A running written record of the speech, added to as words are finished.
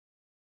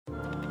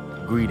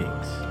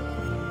Greetings.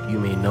 You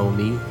may know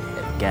me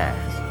as Gas.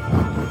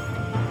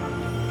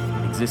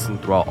 Existing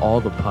throughout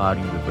all the pod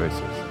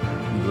universes,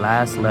 we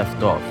last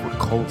left off with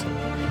Colton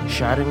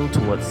shattering into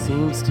what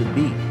seems to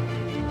be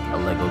a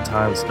Lego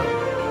time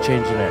stone,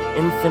 changing an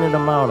infinite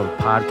amount of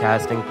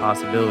podcasting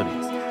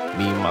possibilities.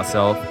 Me,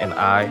 myself, and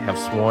I have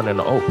sworn an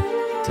oath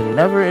to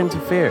never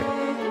interfere.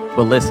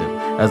 But listen,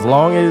 as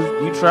long as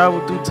we travel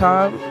through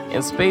time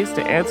and space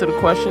to answer the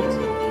questions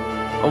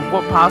of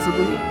what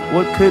possibly,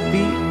 what could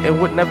be,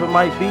 and what never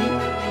might be,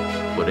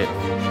 what if?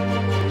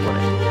 What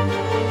if?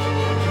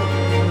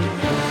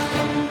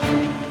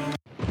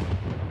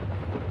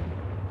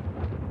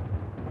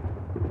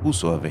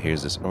 Whosoever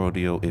hears this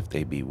audio, if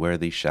they be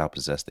worthy, shall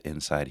possess the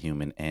inside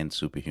human and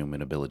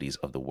superhuman abilities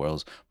of the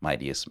world's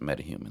mightiest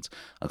metahumans.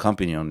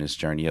 Accompanying on this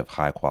journey of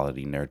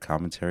high-quality nerd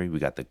commentary, we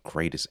got the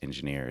greatest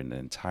engineer in the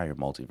entire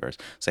multiverse.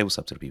 Say what's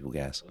up to the people,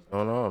 guys. What's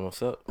going on?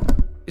 What's up?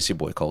 It's your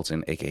boy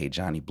Colton, a.k.a.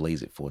 Johnny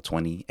Blaze It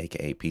 420,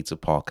 a.k.a. Pizza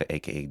Parker,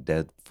 a.k.a.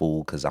 Dead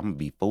Fool, because I'm going to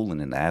be fooling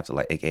in the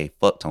afterlife, a.k.a.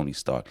 fuck Tony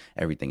Stark.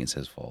 Everything is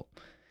his fault.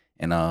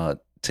 And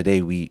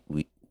today we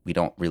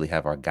don't really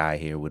have our guy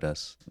here with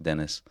us,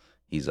 Dennis.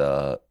 He's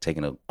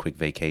taking a quick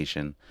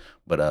vacation,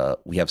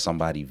 but we have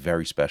somebody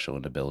very special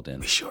in the building.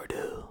 We sure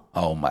do.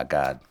 Oh my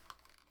God,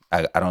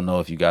 I don't know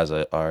if you guys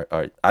are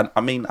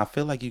I mean, I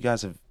feel like you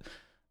guys have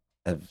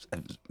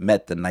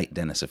met the Night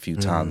Dennis a few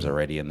times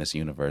already in this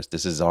universe.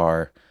 This is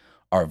our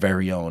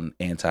very own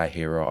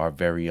anti-hero, our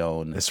very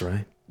own That's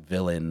right.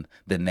 villain,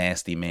 the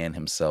nasty man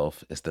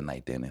himself. It's the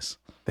Night Dennis.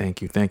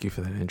 Thank you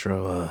for that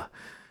intro.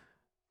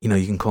 You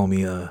can call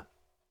me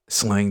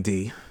Slang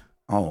D.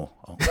 Oh.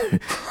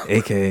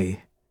 aka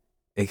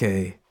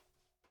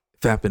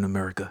Fap in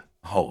America.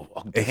 Oh,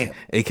 damn.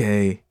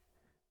 aka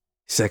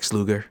Sex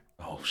Luger.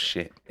 Oh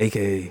shit.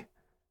 aka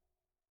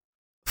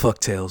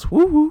Fucktails.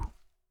 Woo woo.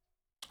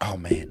 Oh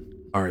man.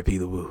 R.I.P.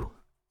 the woo.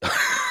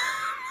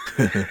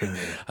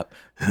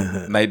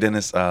 Night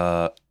Dennis,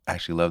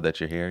 actually love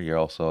that you're here. You're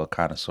also a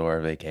connoisseur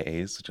of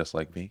AKAs, just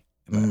like me.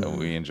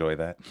 We enjoy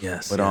that.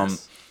 Yes.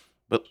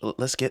 But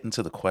let's get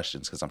into the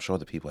questions, because I'm sure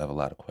the people have a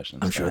lot of questions.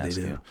 I'm sure they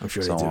do.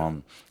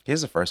 So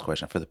here's the first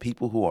question. For the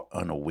people who are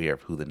unaware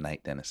of who the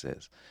Night Dennis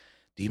is,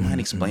 do you mind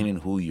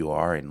explaining who you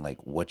are and like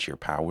what your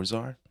powers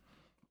are?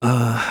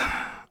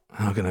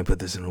 How can I put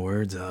this in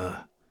words?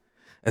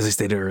 As I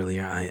stated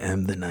earlier, I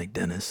am the Night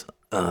Dennis.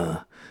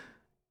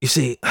 You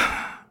see,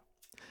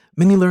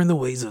 many learn the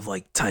ways of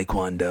like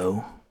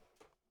Taekwondo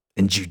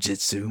and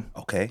Jiu-Jitsu.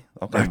 Okay.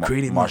 I've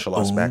created martial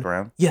arts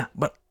background. Yeah,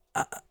 but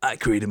I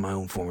created my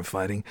own form of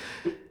fighting.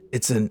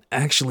 It's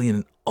actually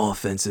an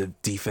offensive,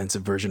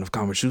 defensive version of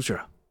Kama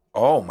Sutra.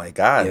 Oh my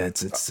God! Yeah,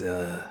 it's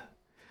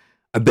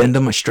I bend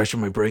them, I stretch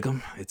them, I break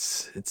them.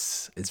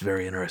 It's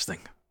very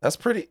interesting. That's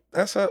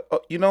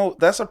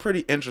a pretty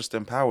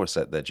interesting power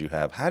set that you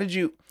have. How did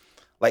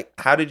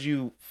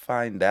you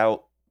find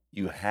out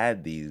you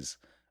had these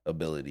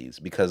abilities?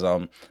 Because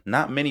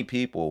not many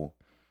people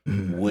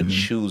would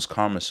choose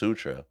Kama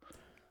Sutra,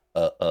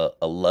 a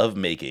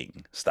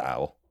lovemaking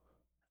style,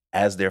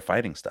 as their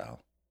fighting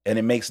style, and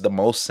it makes the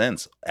most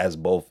sense as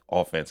both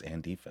offense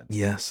and defense.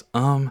 Yes.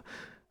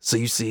 So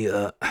you see,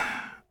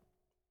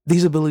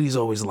 these abilities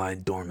always lie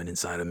dormant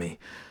inside of me.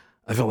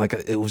 I felt like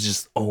it was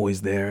just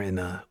always there. And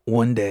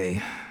one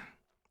day,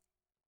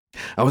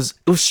 it was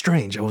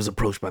strange. I was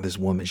approached by this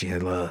woman. She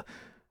had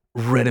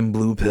red and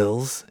blue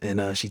pills,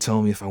 and she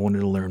told me if I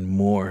wanted to learn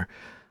more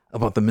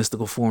about the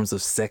mystical forms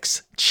of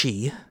sex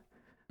chi,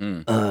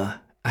 I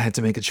had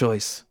to make a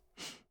choice.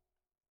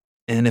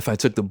 And if I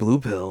took the blue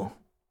pill,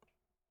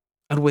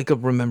 I'd wake up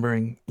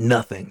remembering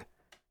nothing,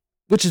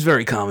 which is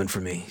very common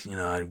for me.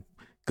 I'd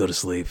go to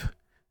sleep,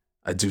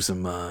 I'd do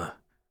some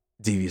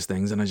devious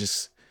things, and I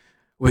just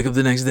wake up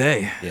the next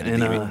day. Yeah,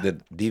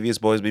 the devious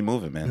boys be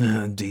moving,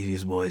 man.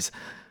 Devious boys.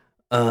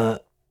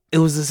 It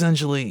was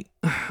essentially,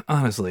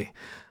 honestly,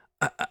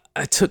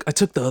 I took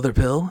the other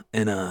pill,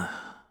 and I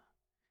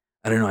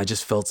don't know, I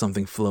just felt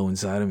something flow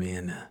inside of me,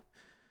 and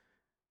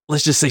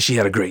let's just say she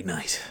had a great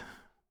night.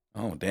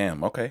 Oh,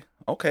 damn. Okay.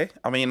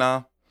 I mean,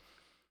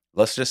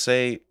 let's just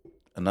say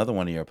another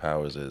one of your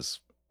powers is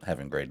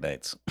having great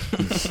nights.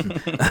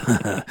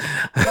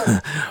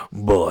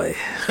 Boy.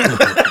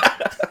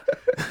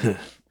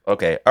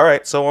 Okay. All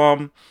right.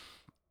 So,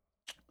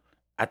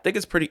 I think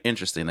it's pretty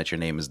interesting that your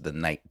name is the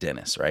Night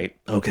Dennis, right?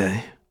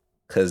 Okay.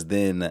 Because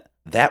then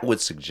that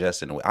would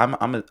suggest in a way,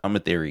 I'm a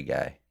theory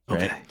guy,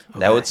 right? Okay.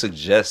 That would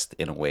suggest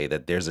in a way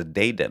that there's a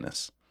day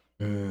Dennis.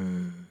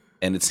 And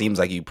it seems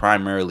like you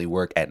primarily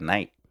work at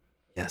night.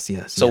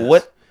 Yes. So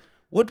what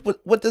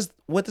does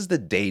the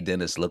day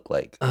Dennis look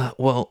like?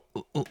 Well,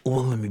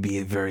 let me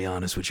be very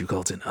honest with you,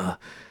 Colton. I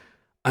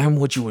am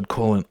what you would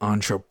call an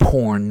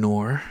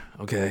entrepreneur,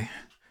 okay?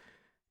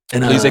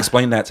 And please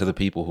explain that to the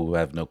people who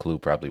have no clue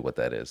probably what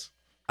that is.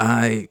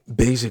 I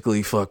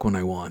basically fuck when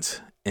I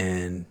want,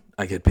 and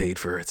I get paid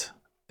for it.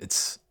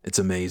 It's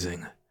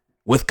amazing.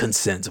 With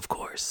consent, of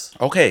course.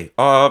 Okay.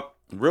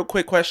 Real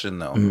quick question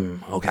though.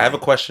 Okay. I have a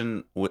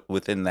question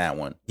within that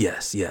one.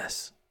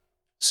 Yes.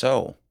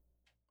 So,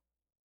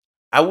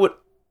 I would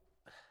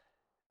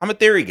I'm a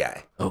theory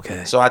guy.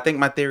 Okay. So I think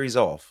my theory's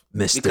off.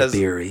 Mr. Because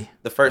Theory.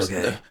 The first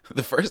Okay.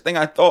 the first thing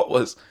I thought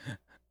was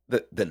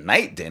the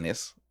night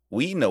dentist.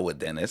 We know a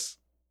dentist.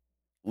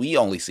 We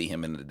only see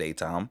him in the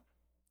daytime.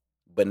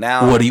 But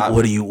now What do you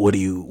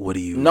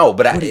No,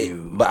 but what do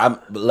you-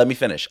 but let me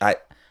finish. I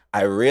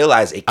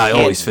realize it can't I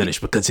always be- finish,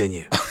 but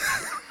continue.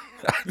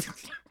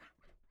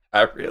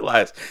 I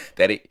realize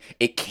that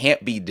it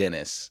can't be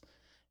dentists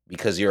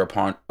because you're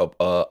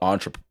a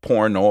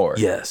entrepreneur.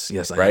 Yes,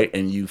 I Right?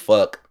 And you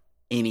fuck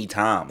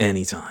anytime.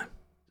 anytime.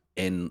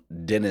 And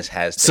dentist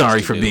has things Sorry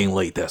to for do. being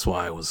late. That's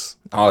why I was.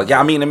 Oh yeah,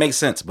 I mean it makes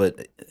sense,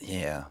 but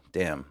yeah,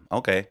 damn.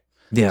 Okay.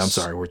 Yeah, I'm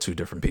sorry. We're two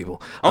different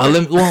people.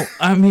 Okay. Well,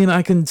 I mean,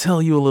 I can tell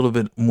you a little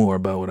bit more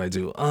about what I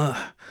do.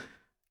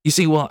 You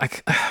see, well,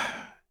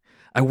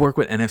 I work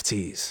with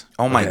NFTs.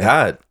 Oh my okay?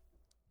 God.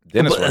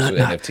 Dentist But, works with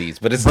uh, NFTs,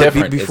 but it's But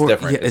different. before- it's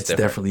different. Yeah, it's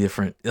definitely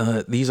different.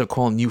 These are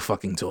called new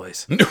fucking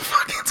toys. New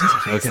fucking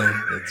toys. Okay,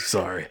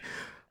 sorry.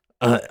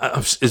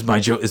 Is my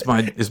joke? Is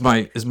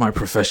my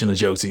profession a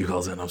joke to you,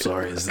 Colton? I'm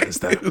sorry. Is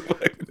that?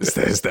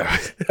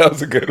 That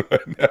was a good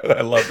one.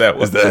 I love that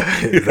one.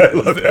 I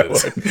love that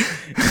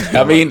one.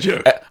 I mean,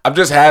 I'm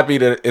just happy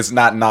that it's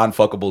not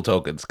non-fuckable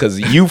tokens because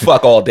you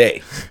fuck all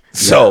day,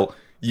 so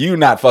you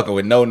not fucking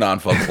with no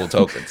non-fuckable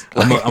tokens.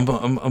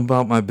 I'm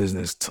about my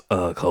business,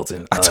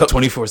 Colton.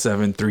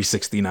 24/7,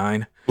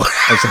 369.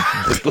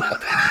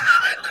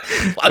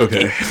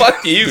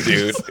 Fuck you,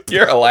 dude.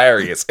 You're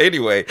hilarious.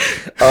 Anyway,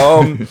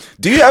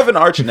 do you have an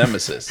arch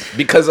nemesis?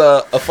 Because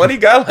a funny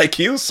guy like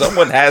you,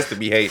 someone has to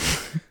be hating.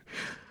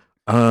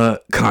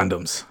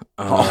 Condoms.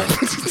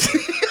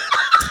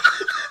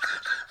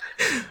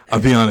 I'll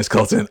be honest,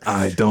 Colton.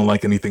 I don't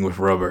like anything with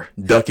rubber.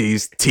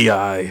 Duckies,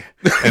 TI,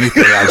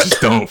 anything. I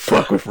just don't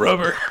fuck with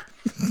rubber.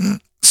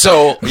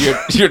 So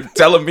you're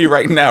telling me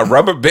right now,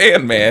 Rubber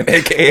Band Man,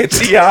 aka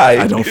TI,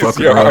 I don't fuck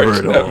with rubber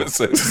at all. Is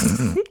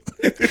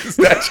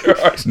that your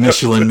arch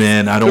Michelin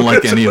Man. I don't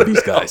like any of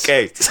these guys.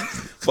 Okay,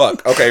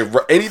 fuck. Okay,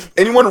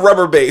 anyone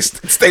rubber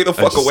based, stay the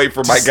fuck away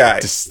from my guy.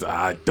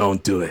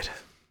 Don't do it.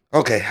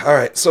 Okay, all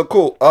right. So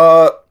cool.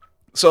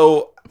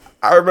 So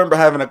I remember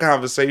having a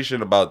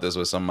conversation about this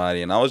with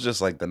somebody, and I was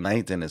just like, the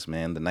night dentist,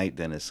 man. The night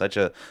dentist, such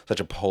a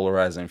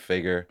polarizing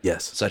figure.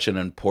 Yes. Such an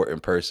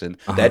important person.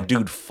 That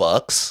dude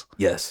fucks.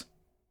 Yes.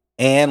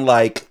 And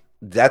like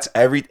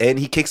and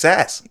he kicks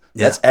ass.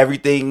 Yeah. That's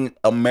everything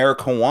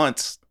America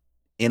wants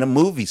in a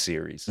movie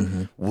series.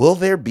 Mhm. Will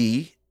there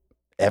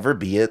ever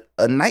be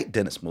a night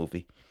dentist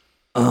movie?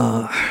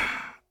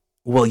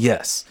 Well,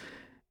 yes.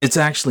 It's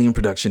actually in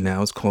production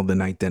now. It's called The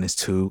Night Dentist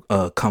 2,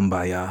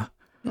 Kumbaya.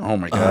 Oh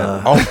my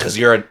God. Because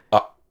you're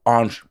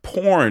on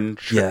porn.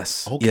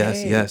 Yes.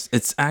 Okay. Yes.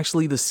 It's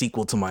actually the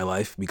sequel to my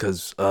life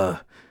because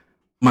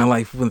my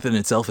life within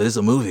itself is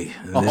a movie.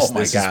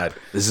 God.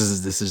 This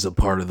is a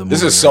part of the movie.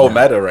 This is so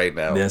meta right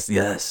now. Yes.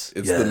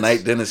 It's The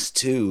Night Dentist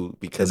 2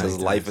 because The his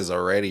Night life Dentist. is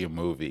already a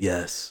movie.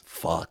 Yes.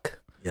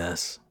 Fuck.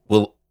 Yes.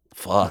 Well,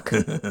 fuck.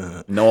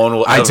 No one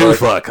will I ever... do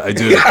fuck. I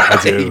do.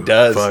 He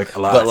does. Fuck a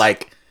lot. But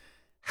like,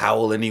 how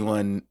will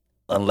anyone,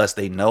 unless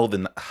they know,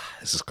 then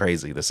this is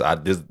crazy. This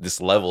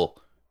level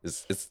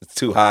is it's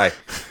too high.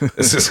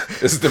 This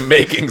is the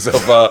makings of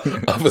a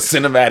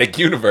cinematic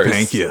universe.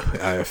 Thank you.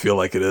 I feel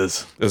like it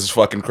is. This is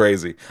fucking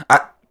crazy.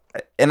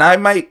 I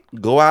might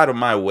go out of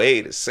my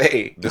way to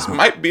say this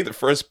might be the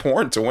first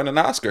porn to win an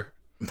Oscar.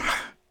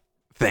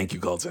 Thank you,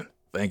 Colton.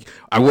 Thank you.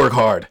 I work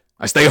hard.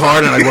 I stay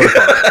hard and I work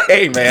hard.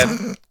 Hey,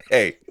 man.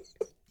 Hey.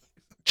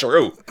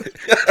 True.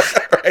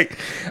 Right.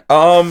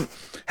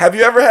 Have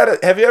you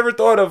ever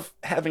thought of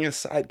having a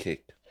sidekick?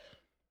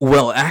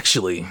 Well,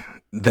 actually,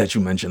 that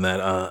you mentioned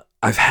that,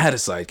 I've had a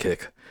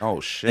sidekick. Oh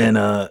shit.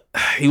 And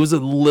he was a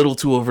little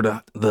too over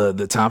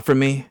the top for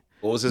me.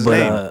 What was his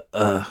name?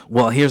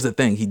 Well, here's the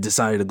thing. He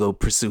decided to go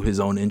pursue his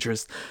own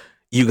interest.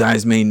 You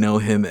guys may know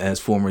him as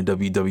former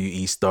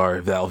WWE star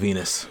Val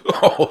Venus.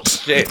 Oh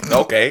shit.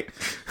 Okay.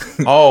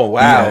 Oh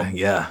wow.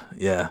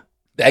 Yeah.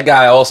 That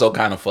guy also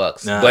kind of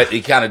fucks, but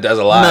he kind of does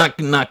a lot.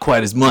 Not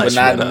quite as much,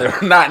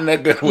 but not in a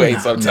good way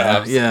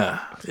sometimes. Yeah.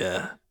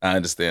 I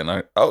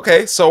understand.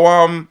 Okay, so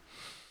I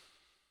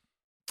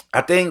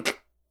think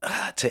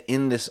to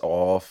end this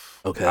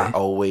off, Okay. I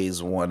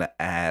always want to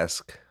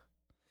ask.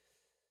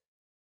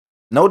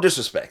 No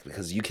disrespect,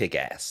 because you kick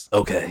ass.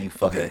 Okay. You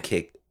fucking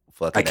kick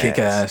fucking I kick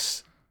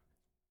ass.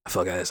 I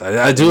fuck ass.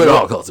 I do it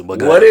all, Colton. But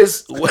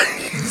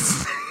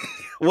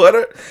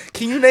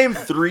can you name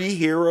 3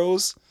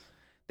 heroes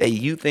that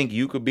you think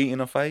you could beat in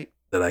a fight?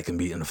 That I can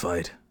beat in a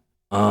fight.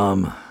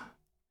 Iron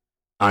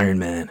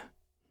Man.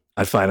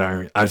 I'd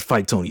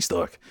fight Tony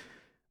Stark.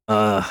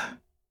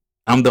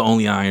 I'm the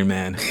only Iron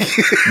Man.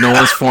 No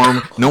one's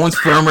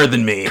firmer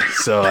than me.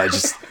 So I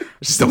just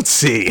don't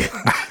see.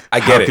 I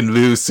get it. I can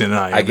lose an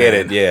Iron Man. I get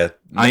it. Yeah.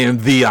 I am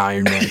the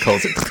Iron Man,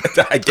 Colton.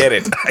 I get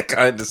it. I can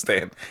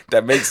understand.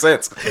 That makes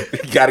sense.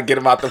 You got to get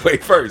him out the way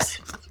first.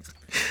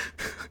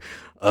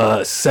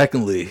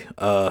 Secondly,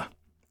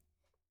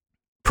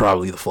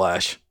 probably the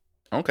Flash.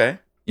 Okay.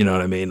 You know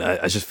what I mean?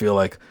 I just feel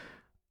like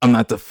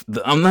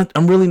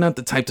I'm really not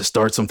the type to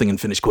start something and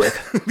finish quick.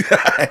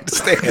 I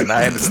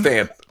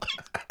understand.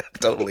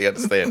 Totally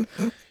understand.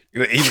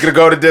 He's gonna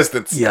go the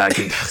distance. Yeah, I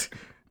can.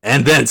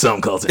 And then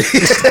some, Colton.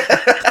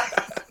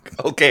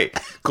 Okay,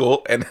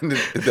 cool. And then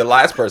your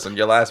last person.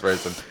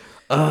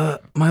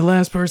 My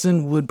last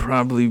person would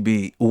probably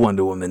be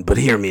Wonder Woman, but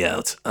hear me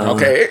out.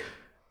 Okay.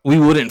 We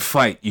wouldn't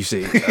fight, you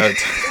see.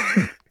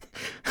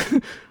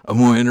 I'm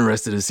more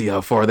interested to see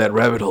how far that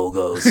rabbit hole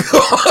goes.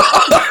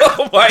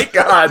 Oh my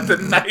God, the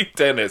night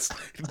dentist.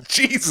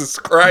 Jesus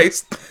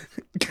Christ.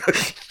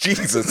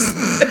 Jesus.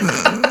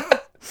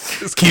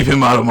 Just keep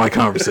him out of my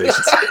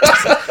conversations.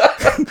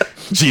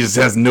 Jesus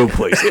has no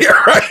place here.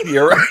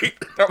 You're right.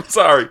 I'm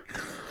sorry.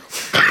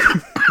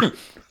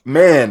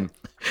 Man.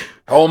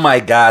 Oh my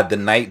God, the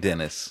night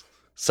dentist.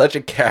 Such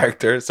a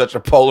character, such a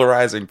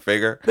polarizing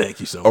figure. Thank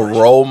you so much. A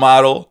role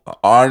model,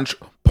 an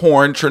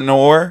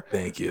entrepreneur.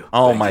 Thank you.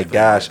 Oh my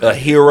gosh, a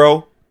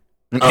hero,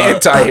 an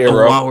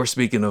anti-hero. While we're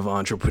speaking of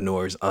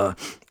entrepreneurs, I'd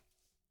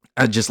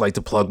just like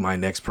to plug my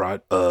next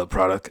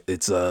product.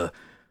 It's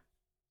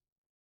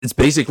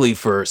basically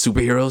for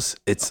superheroes.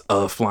 It's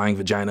a flying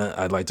vagina.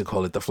 I'd like to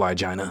call it the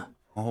Flygina.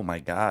 Oh my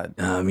God.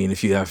 I mean,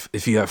 if you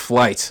have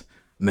flight,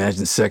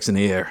 imagine sex in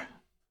the air.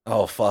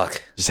 Oh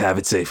fuck. Just have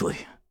it safely.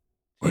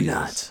 Or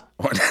not.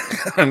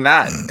 Or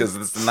not, because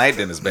it's the night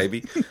dentist,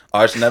 baby.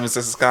 Arch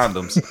nemesis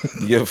condoms.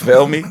 You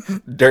feel me?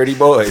 Dirty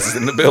boys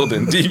in the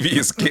building.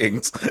 Devious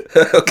kings.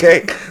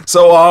 Okay.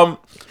 So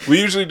we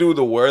usually do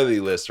the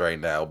worthy list right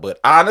now, but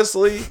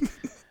honestly,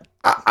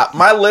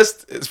 my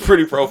list is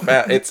pretty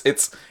profound. It's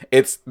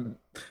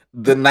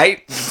the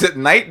night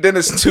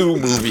dentist 2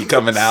 movie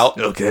coming out.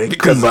 Okay.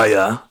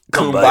 Kumbaya.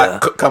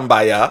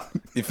 Kumbaya.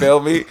 You feel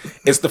me?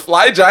 It's the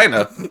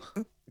Flygina.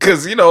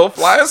 Because,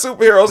 flying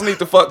superheroes need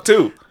to fuck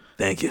too.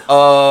 Thank you.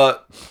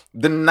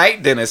 The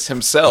night dentist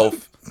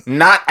himself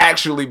not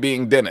actually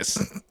being Dennis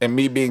and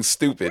me being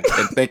stupid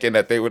and thinking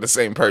that they were the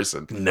same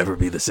person. Never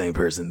be the same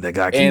person. That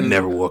guy can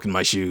never walk in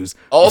my shoes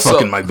also, or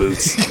fuck in my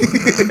boots.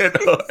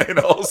 and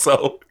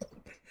also,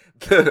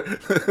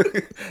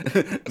 the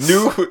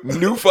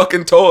new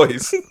fucking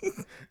toys.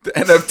 The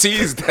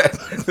NFTs that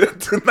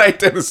the night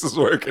dentist is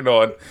working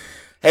on.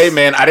 Hey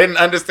man, I didn't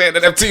understand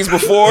NFTs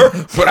before,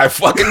 but I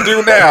fucking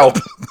do now.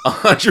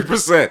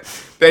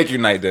 100%. Thank you,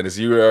 Night Dennis.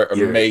 You are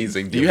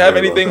amazing. Do you have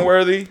anything welcome.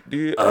 Worthy? Do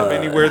you have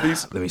any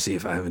worthies? Let me see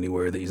if I have any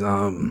worthies.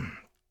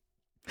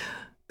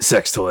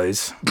 Sex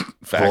toys,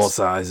 Facts. All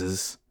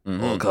sizes,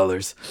 all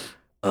colors.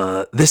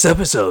 This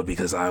episode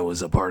because I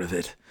was a part of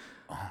it.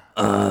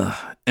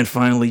 And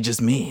finally, just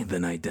me, the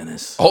Night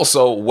Dentist.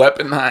 Also,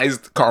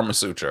 weaponized Kama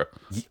Sutra.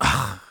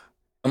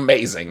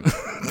 Amazing.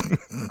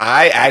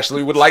 I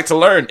actually would like to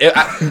learn.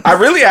 I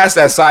really asked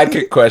that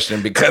sidekick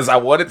question because I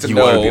wanted to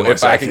know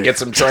if I can get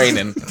some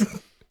training.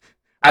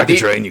 I can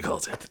train you,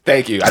 Colton.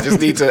 Thank you. I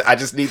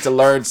just need to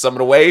learn some of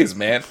the ways,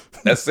 man.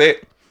 That's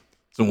it.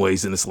 Some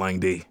ways in the slang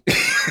D. Yeah,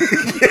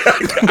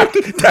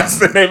 that's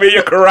the name of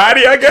your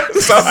karate, I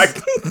guess. So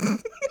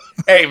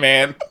hey,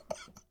 man.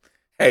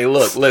 Hey,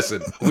 look,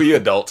 listen. We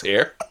adults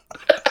here.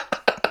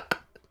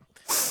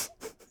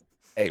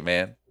 Hey,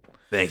 man.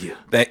 Thank you.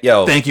 Thank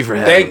you for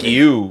having me. Thank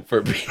you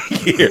for being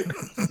here.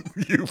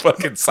 You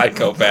fucking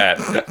psychopath.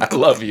 I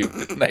love you,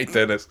 Night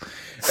Dentist.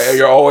 Hey,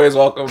 you're always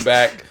welcome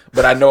back.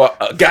 But I know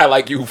a guy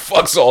like you who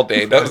fucks all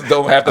day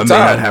don't have the time.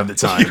 I may not have the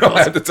time. You don't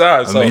have the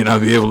time. So I may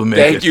not be able to make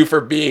it. Thank you for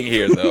being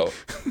here, though.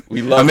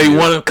 We love you. I may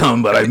want to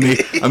come, but I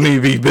may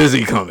be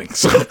busy coming.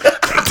 So.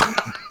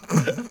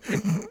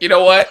 You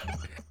know what?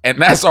 And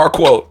that's our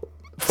quote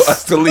for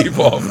us to leave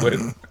off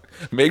with.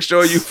 Make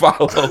sure you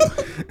follow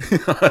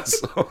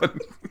us on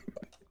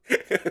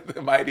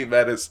the Mighty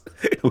Metas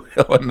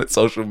on the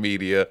social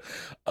media.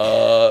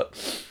 The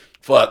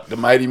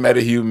Mighty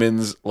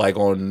Metahumans, like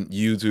on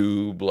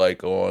YouTube,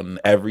 like on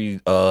every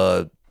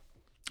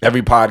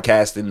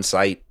podcasting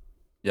site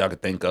y'all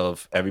could think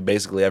of,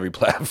 basically every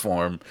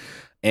platform.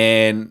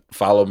 And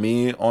follow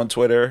me on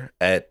Twitter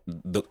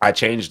I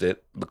changed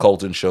it, the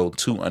Colton Show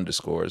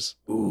 2_.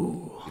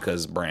 Ooh.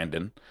 Because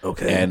Brandon.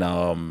 Okay. And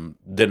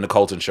then the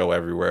Colton Show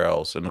everywhere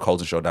else. And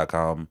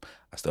thecoltonshow.com.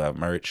 I still have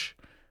merch.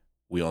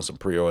 We on some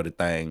pre-ordered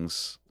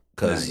things.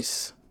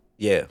 Nice.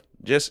 Yeah.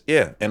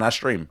 And I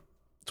stream.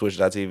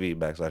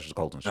 Twitch.tv/The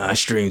Colton Show. I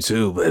stream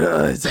too, but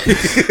he's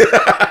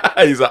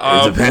an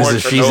it depends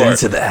if she's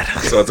into that.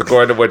 So it's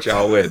according to what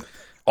y'all with.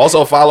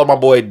 Also follow my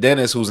boy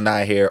Dennis, who's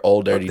not here,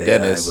 Old Dirty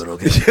Dennis.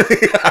 Okay.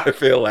 I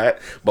feel that.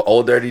 But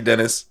Old Dirty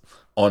Dennis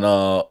on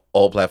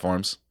all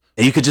platforms.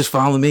 And you could just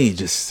follow me.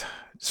 Just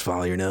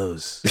follow your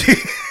nose.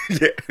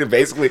 Yeah,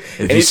 basically.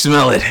 If you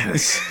smell it,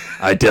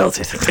 I dealt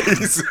it.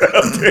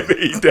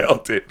 He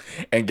dealt it.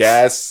 And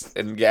gas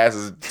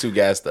is 2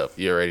 gas stuff.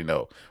 You already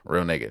know.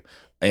 Real nigga.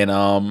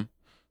 And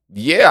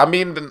yeah, I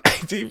mean the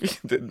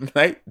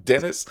night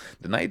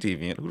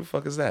deviant. Who the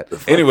fuck is that?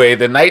 Anyway,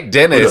 the night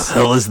dentist. Who the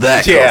hell is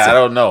that? Yeah, I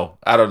don't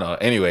know.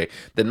 Anyway,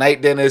 the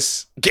night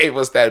dentist gave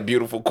us that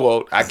beautiful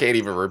quote. I can't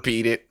even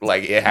repeat it.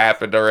 Like it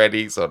happened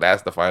already. So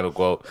that's the final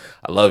quote.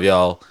 I love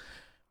y'all.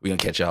 We gonna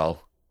catch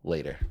y'all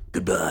later.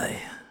 Goodbye.